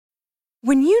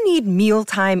When you need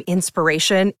mealtime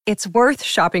inspiration, it's worth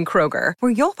shopping Kroger,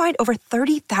 where you'll find over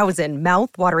 30,000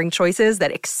 mouth-watering choices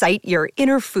that excite your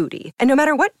inner foodie. And no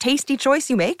matter what tasty choice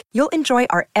you make, you'll enjoy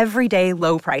our everyday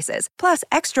low prices, plus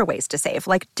extra ways to save,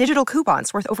 like digital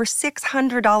coupons worth over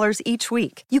 $600 each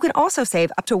week. You can also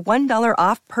save up to $1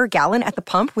 off per gallon at the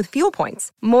pump with fuel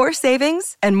points. More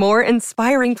savings and more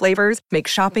inspiring flavors make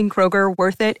shopping Kroger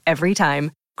worth it every time.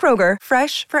 Kroger,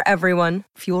 fresh for everyone.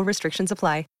 Fuel restrictions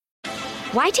apply.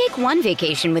 Why take one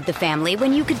vacation with the family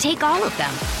when you could take all of them?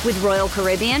 With Royal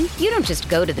Caribbean, you don't just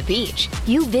go to the beach.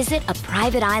 You visit a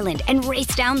private island and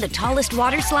race down the tallest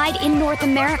water slide in North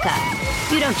America.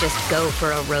 You don't just go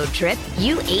for a road trip.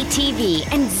 You ATV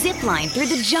and zip line through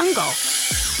the jungle.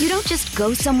 You don't just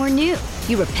go somewhere new.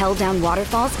 You rappel down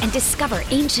waterfalls and discover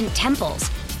ancient temples.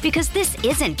 Because this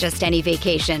isn't just any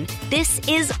vacation. This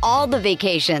is all the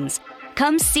vacations.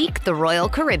 Come seek the Royal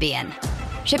Caribbean.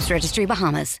 Ships Registry,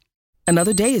 Bahamas.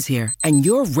 Another day is here, and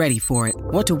you're ready for it.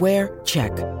 What to wear?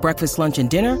 Check. Breakfast, lunch, and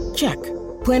dinner? Check.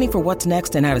 Planning for what's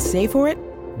next and how to save for it?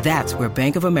 That's where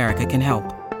Bank of America can help.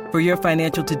 For your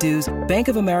financial to-dos, Bank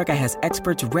of America has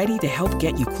experts ready to help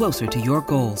get you closer to your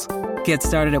goals. Get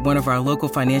started at one of our local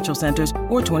financial centers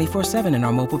or 24/7 in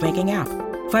our mobile banking app.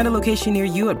 Find a location near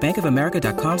you at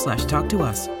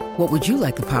bankofamerica.com/talktous. What would you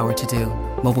like the power to do?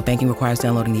 Mobile banking requires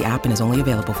downloading the app and is only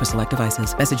available for select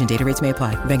devices. Message and data rates may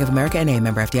apply. Bank of America N.A.,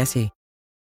 member FDIC.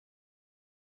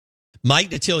 Mike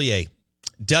Detillier,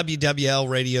 WWL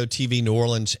Radio TV New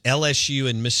Orleans, LSU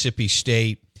and Mississippi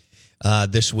State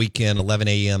this weekend, 11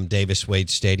 a.m., Davis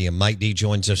Wade Stadium. Mike D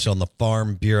joins us on the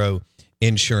Farm Bureau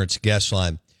Insurance guest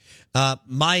line.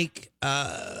 Mike,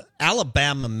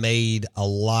 Alabama made a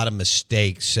lot of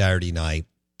mistakes Saturday night.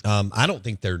 I don't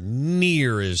think they're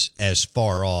near as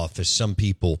far off as some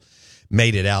people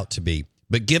made it out to be.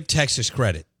 But give Texas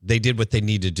credit. They did what they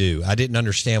need to do. I didn't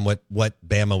understand what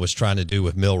Bama was trying to do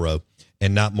with Milroe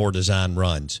and not more design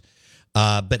runs.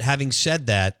 But having said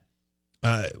that,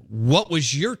 what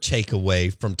was your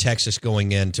takeaway from Texas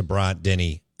going into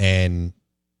Bryant-Denny and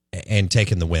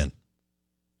taking the win?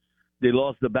 They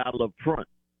lost the battle up front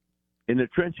in the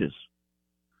trenches.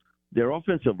 Their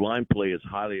offensive line play is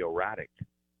highly erratic.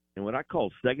 And what I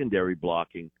call secondary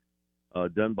blocking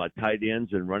done by tight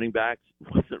ends and running backs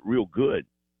wasn't real good.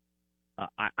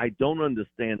 I don't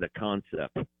understand the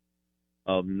concept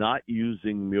of not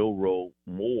using Milroe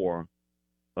more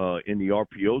in the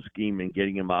RPO scheme and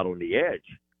getting him out on the edge.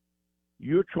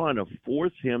 You're trying to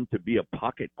force him to be a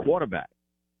pocket quarterback.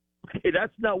 Okay,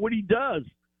 that's not what he does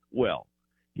well.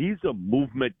 He's a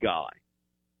movement guy.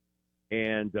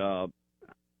 And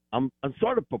I'm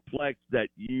sort of perplexed that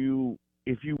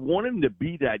if you want him to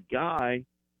be that guy,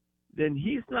 then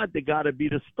he's not the guy to be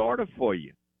the starter for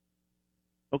you.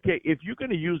 Okay, if you're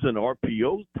going to use an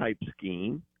RPO type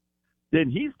scheme, then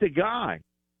he's the guy.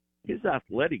 His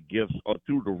athletic gifts are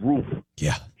through the roof.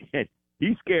 Yeah. And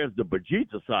he scares the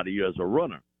bejesus out of you as a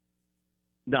runner.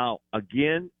 Now,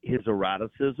 again, his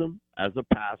erraticism as a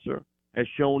passer has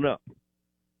shown up.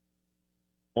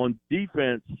 On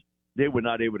defense, they were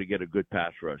not able to get a good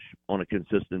pass rush on a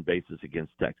consistent basis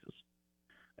against Texas.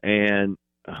 And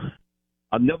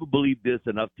I've never believed this,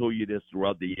 and I've told you this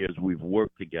throughout the years we've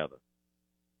worked together.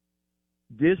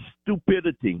 This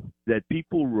stupidity that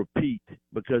people repeat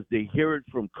because they hear it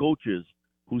from coaches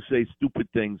who say stupid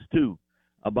things too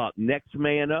about next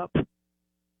man up.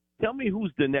 Tell me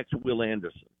who's the next Will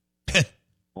Anderson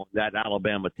on that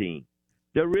Alabama team.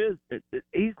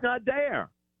 He's not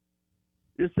there.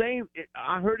 The same,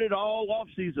 I heard it all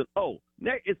offseason. Oh,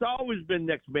 it's always been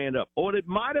next man up. Or it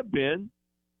might have been,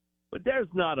 but there's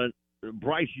not a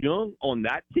Bryce Young on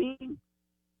that team.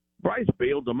 Bryce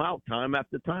bailed them out time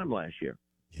after time last year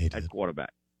at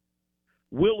quarterback.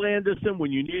 Will Anderson,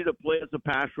 when you needed a play as a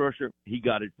pass rusher, he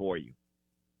got it for you.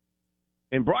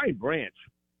 And Brian Branch,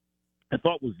 I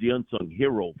thought, was the unsung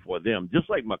hero for them. Just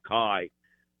like Mackay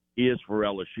is for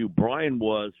LSU, Brian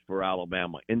was for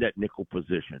Alabama in that nickel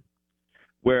position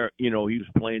where, he was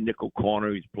playing nickel corner,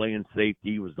 he was playing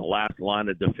safety, he was the last line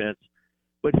of defense.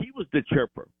 But he was the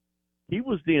chirper. He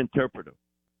was the interpreter.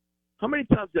 How many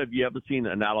times have you ever seen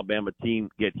an Alabama team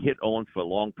get hit on for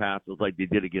long passes like they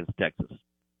did against Texas?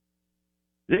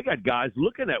 They got guys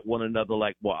looking at one another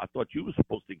like, well, I thought you were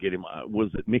supposed to get him. Was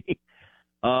it me?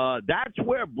 That's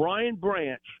where Brian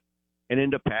Branch, and in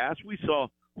the past we saw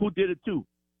who did it too.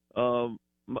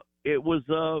 It was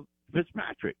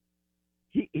Fitzpatrick.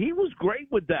 He was great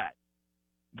with that,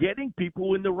 getting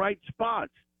people in the right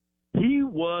spots. He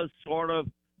was sort of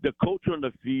the coach on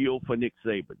the field for Nick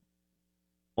Saban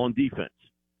on defense.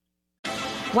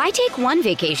 Why take one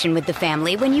vacation with the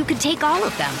family when you could take all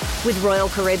of them? With Royal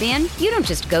Caribbean, you don't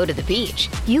just go to the beach.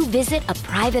 You visit a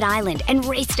private island and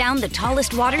race down the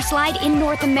tallest water slide in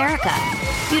North America.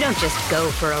 You don't just go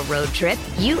for a road trip.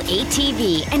 You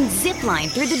ATV and zip line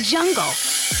through the jungle.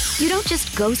 You don't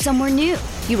just go somewhere new.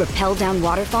 You rappel down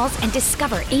waterfalls and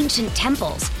discover ancient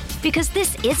temples. Because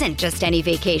this isn't just any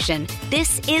vacation.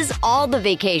 This is all the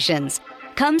vacations.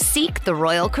 Come seek the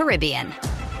Royal Caribbean.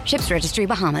 Ships Registry,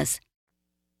 Bahamas.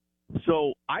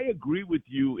 So I agree with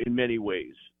you in many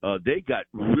ways. They got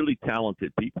really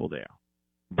talented people there.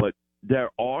 But there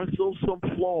are still some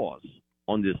flaws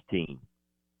on this team.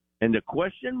 And the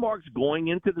question marks going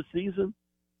into the season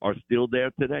are still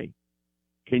there today.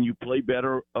 Can you play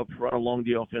better up front along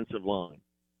the offensive line?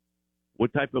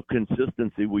 What type of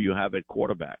consistency will you have at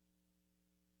quarterback?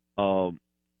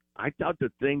 I thought the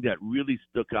thing that really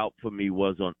stuck out for me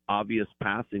was on obvious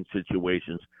passing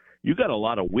situations. You got a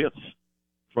lot of whiffs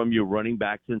from your running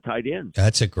backs and tight ends.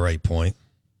 That's a great point.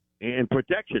 And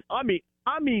protection. I mean,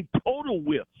 total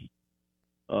whiffs.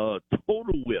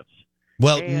 Total whiffs.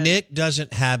 Well, Nick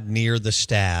doesn't have near the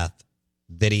staff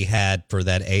that he had for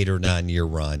that 8 or 9 year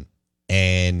run.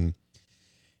 And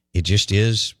it just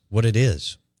is what it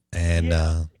is. And,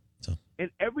 and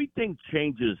everything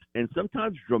changes, and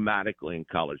sometimes dramatically in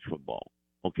college football,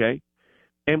 okay?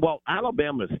 And while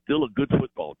Alabama is still a good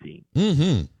football team,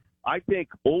 I think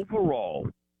overall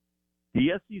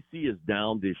the SEC is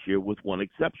down this year with one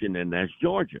exception, and that's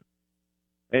Georgia.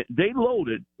 And they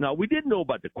loaded. Now, we didn't know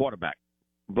about the quarterback,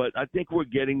 but I think we're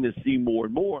getting to see more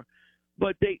and more.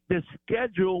 But the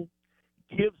schedule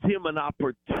gives him an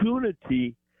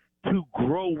opportunity to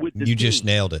grow with the team. You just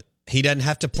nailed it. He doesn't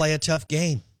have to play a tough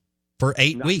game for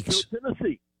 8 weeks.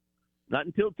 Not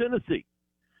until Tennessee.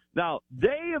 Now,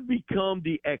 they have become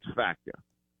the X factor.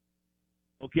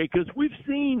 Okay, because we've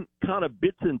seen kind of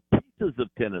bits and pieces of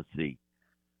Tennessee.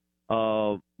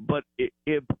 But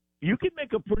if you can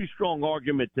make a pretty strong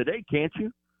argument today, can't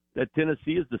you, that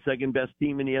Tennessee is the second best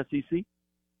team in the SEC?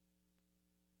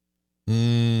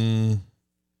 Who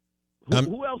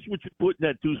else would you put in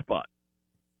that 2 spot?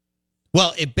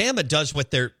 Well, if Bama does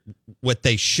what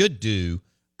they should do,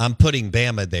 I'm putting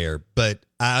Bama there. But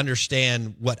I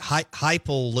understand what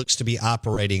Heupel looks to be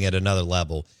operating at another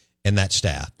level in that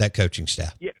staff, that coaching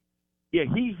staff. Yeah,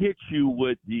 he hits you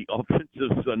with the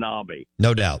offensive tsunami.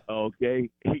 No doubt. Okay,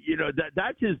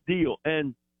 that's his deal,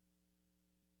 and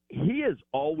he has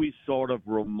always sort of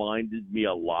reminded me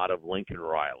a lot of Lincoln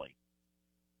Riley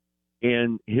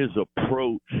in his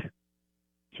approach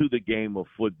to the game of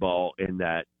football, in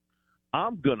that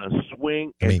I'm going to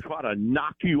swing and try to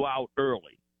knock you out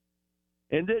early.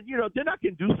 And then, then I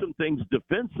can do some things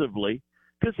defensively,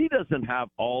 because he doesn't have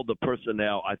all the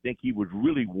personnel I think he would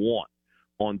really want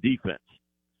on defense.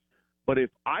 But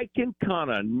if I can kind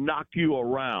of knock you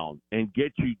around and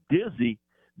get you dizzy,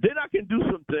 then I can do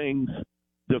some things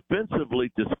defensively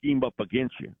to scheme up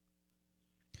against you.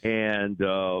 And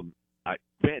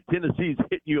Tennessee's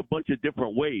hitting you a bunch of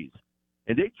different ways,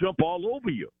 and they jump all over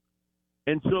you.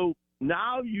 And so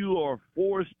now you are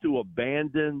forced to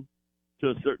abandon,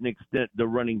 to a certain extent, the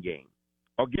running game,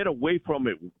 or get away from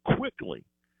it quickly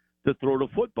to throw the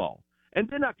football. And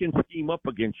then I can scheme up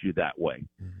against you that way.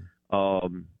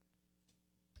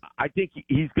 I think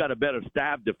he's got a better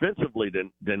staff defensively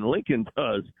than Lincoln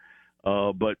does.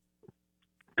 But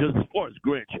because as far as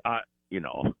Grinch,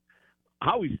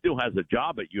 how he still has a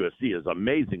job at USC is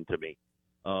amazing to me.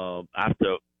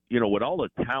 After, with all the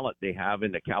talent they have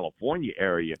in the California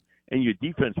area, and your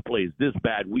defense plays this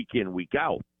bad week in, week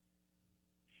out.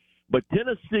 But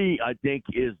Tennessee, I think,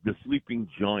 is the sleeping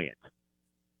giant.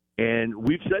 And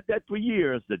we've said that for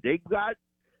years, that they've got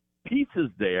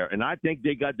pieces there, and I think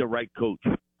they got the right coach.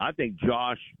 I think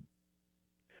Josh,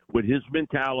 with his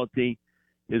mentality,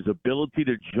 his ability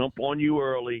to jump on you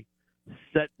early,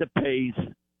 set the pace,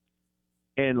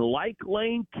 and like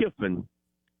Lane Kiffin,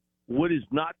 what is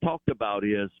not talked about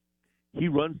is he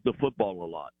runs the football a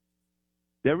lot.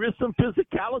 There is some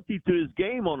physicality to his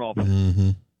game on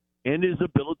offense and his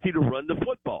ability to run the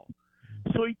football.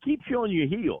 So he keeps you on your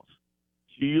heels.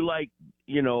 So you like,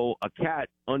 a cat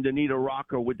underneath a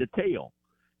rocker with the tail.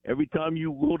 Every time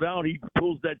you go down, he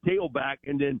pulls that tail back,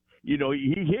 and then, he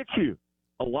hits you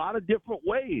a lot of different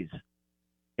ways,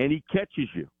 and he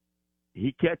catches you.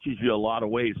 He catches you a lot of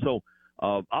ways. So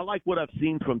I like what I've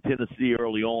seen from Tennessee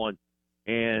early on,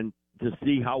 and to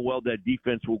see how well that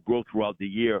defense will grow throughout the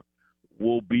year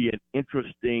will be an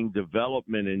interesting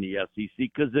development in the SEC,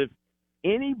 because if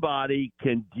anybody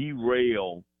can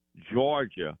derail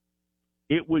Georgia,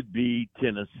 it would be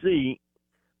Tennessee.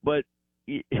 But,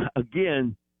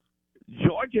 again,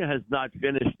 Georgia has not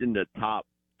finished in the top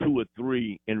 2 or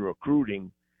 3 in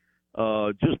recruiting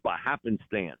just by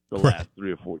happenstance the last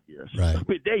 3 or 4 years. Right. I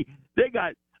mean, they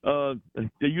got to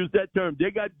use that term.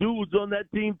 They got dudes on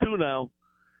that team too now,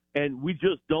 and we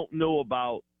just don't know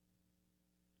about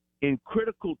in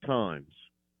critical times.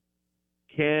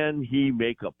 Can he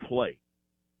make a play?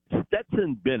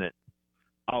 Stetson Bennett,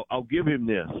 I'll give him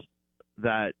this,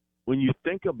 that when you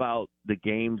think about the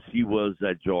games he was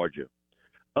at Georgia,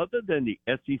 other than the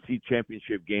SEC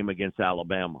championship game against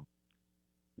Alabama,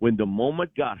 when the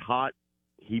moment got hot,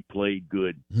 he played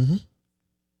good. Mm-hmm.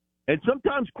 And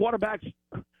sometimes quarterbacks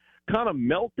kind of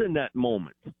melt in that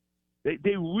moment.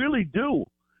 They really do.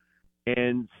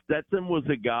 And Stetson was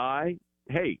a guy,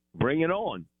 hey, bring it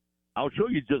on. I'll show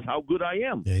you just how good I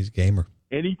am. Yeah, he's a gamer.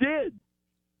 And he did.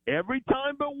 Every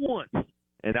time but once.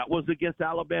 And that was against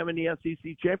Alabama in the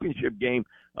SEC championship game.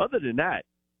 Other than that,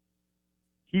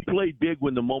 he played big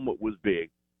when the moment was big.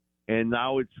 And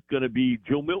now it's going to be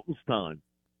Joe Milton's time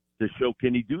to show,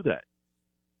 can he do that?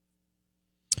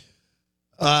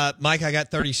 Mike, I got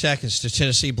 30 seconds. Does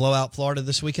Tennessee blow out Florida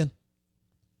this weekend?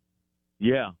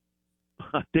 Yeah,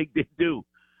 I think they do.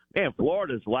 Man,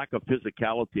 Florida's lack of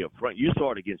physicality up front. You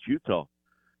saw it against Utah.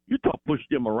 Utah pushed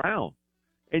them around.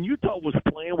 And Utah was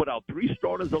playing without 3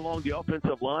 starters along the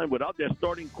offensive line, without their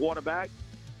starting quarterback,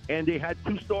 and they had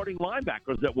 2 starting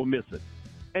linebackers that were missing.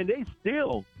 And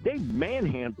they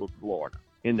manhandled Florida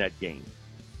in that game.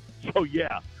 So,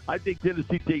 yeah, I think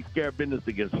Tennessee takes care of business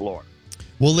against Florida.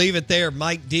 We'll leave it there.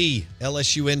 Mike D.,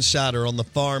 LSU Insider on the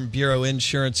Farm Bureau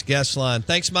Insurance Guest Line.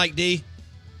 Thanks, Mike D.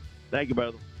 Thank you,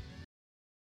 brother.